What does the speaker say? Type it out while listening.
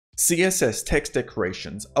CSS text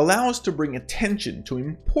decorations allow us to bring attention to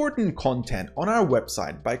important content on our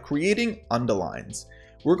website by creating underlines.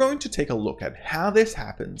 We're going to take a look at how this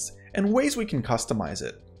happens and ways we can customize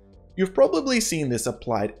it. You've probably seen this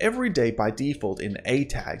applied every day by default in A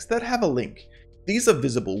tags that have a link. These are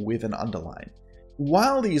visible with an underline.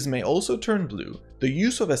 While these may also turn blue, the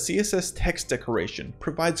use of a CSS text decoration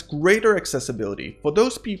provides greater accessibility for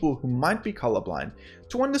those people who might be colorblind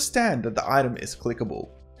to understand that the item is clickable.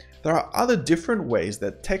 There are other different ways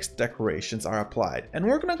that text decorations are applied, and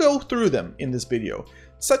we're going to go through them in this video,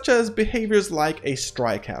 such as behaviors like a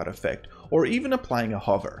strikeout effect or even applying a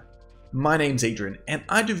hover. My name's Adrian and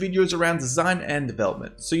I do videos around design and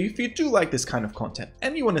development, so if you do like this kind of content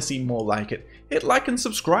and you want to see more like it, hit like and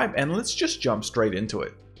subscribe and let's just jump straight into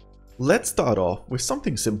it. Let's start off with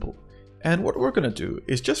something simple, and what we're going to do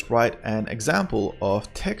is just write an example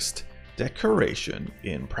of text decoration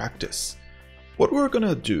in practice. What we're going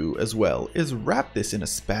to do as well is wrap this in a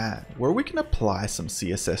span where we can apply some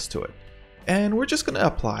CSS to it, and we're just going to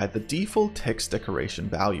apply the default text decoration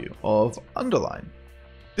value of underline.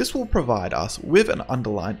 This will provide us with an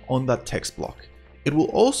underline on that text block. It will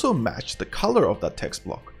also match the color of that text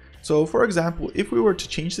block. So for example, if we were to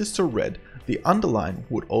change this to red, the underline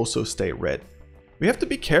would also stay red. We have to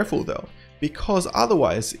be careful though, because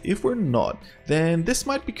otherwise, if we're not, then this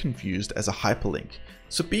might be confused as a hyperlink.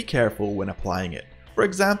 So be careful when applying it. For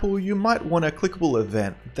example, you might want a clickable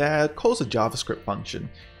event that calls a JavaScript function,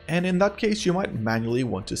 and in that case, you might manually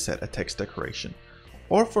want to set a text decoration.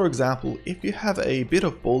 Or for example, if you have a bit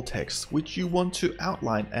of bold text which you want to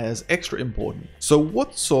outline as extra important. So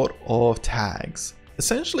what sort of tags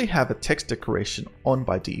essentially have a text decoration on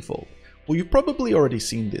by default? Well, you've probably already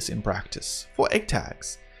seen this in practice for A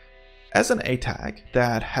tags. As an A tag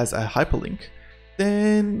that has a hyperlink,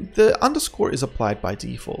 then the underscore is applied by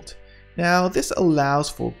default. Now this allows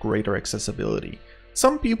for greater accessibility.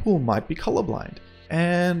 Some people might be colorblind,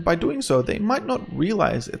 and by doing so, they might not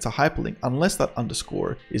realize it's a hyperlink unless that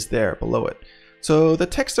underscore is there below it. So the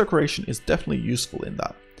text decoration is definitely useful in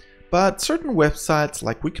that. But certain websites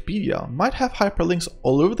like Wikipedia might have hyperlinks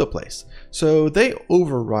all over the place, so they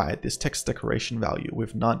override this text decoration value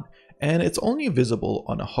with none, and it's only visible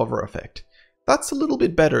on a hover effect. That's a little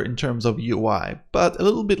bit better in terms of UI, but a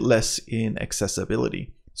little bit less in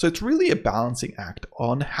accessibility. So it's really a balancing act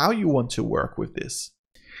on how you want to work with this.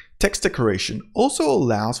 Text decoration also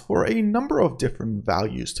allows for a number of different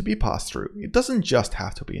values to be passed through. It doesn't just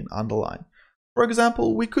have to be an underline. For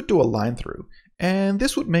example, we could do a line through, and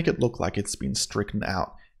this would make it look like it's been stricken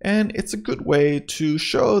out. And it's a good way to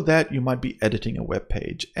show that you might be editing a web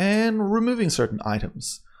page and removing certain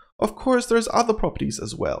items. Of course, there's other properties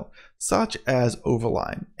as well, such as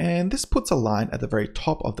overline, and this puts a line at the very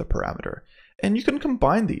top of the parameter. And you can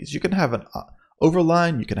combine these. You can have an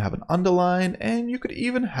overline, you can have an underline, and you could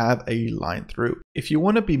even have a line through. If you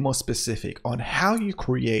want to be more specific on how you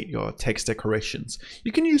create your text decorations,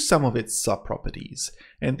 you can use some of its sub-properties.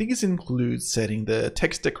 And these include setting the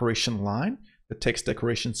text decoration line, the text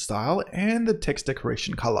decoration style, and the text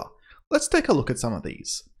decoration color. Let's take a look at some of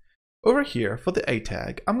these. Over here for the A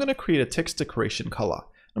tag, I'm going to create a text decoration color.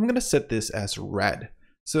 I'm going to set this as red.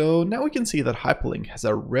 So now we can see that hyperlink has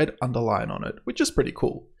a red underline on it, which is pretty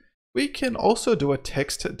cool. We can also do a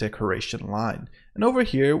text decoration line. And over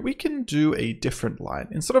here, we can do a different line.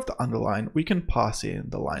 Instead of the underline, we can pass in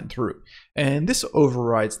the line through. And this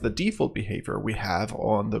overrides the default behavior we have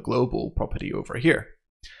on the global property over here.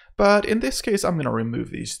 But in this case, I'm going to remove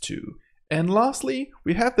these two. And lastly,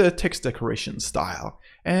 we have the text decoration style.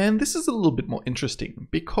 And this is a little bit more interesting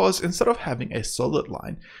because instead of having a solid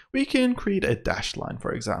line, we can create a dashed line,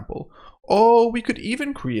 for example. Or we could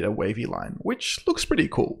even create a wavy line, which looks pretty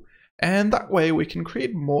cool. And that way we can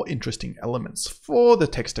create more interesting elements for the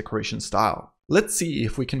text decoration style. Let's see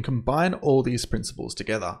if we can combine all these principles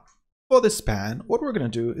together. For this span, what we're going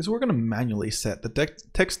to do is we're going to manually set the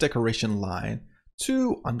text decoration line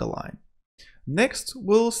to underline. Next,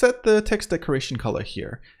 we'll set the text decoration color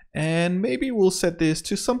here, and maybe we'll set this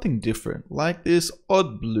to something different, like this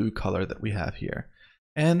odd blue color that we have here.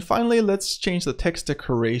 And finally, let's change the text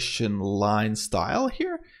decoration line style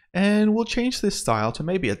here, and we'll change this style to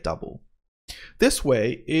maybe a double. This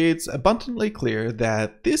way, it's abundantly clear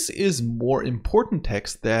that this is more important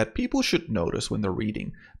text that people should notice when they're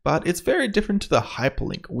reading, but it's very different to the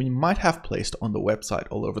hyperlink we might have placed on the website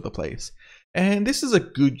all over the place. And this is a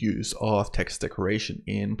good use of text decoration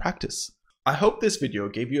in practice. I hope this video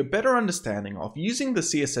gave you a better understanding of using the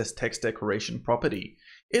CSS text decoration property.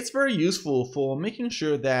 It's very useful for making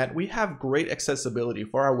sure that we have great accessibility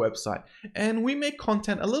for our website and we make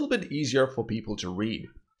content a little bit easier for people to read.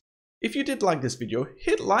 If you did like this video,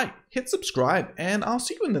 hit like, hit subscribe, and I'll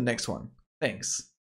see you in the next one. Thanks.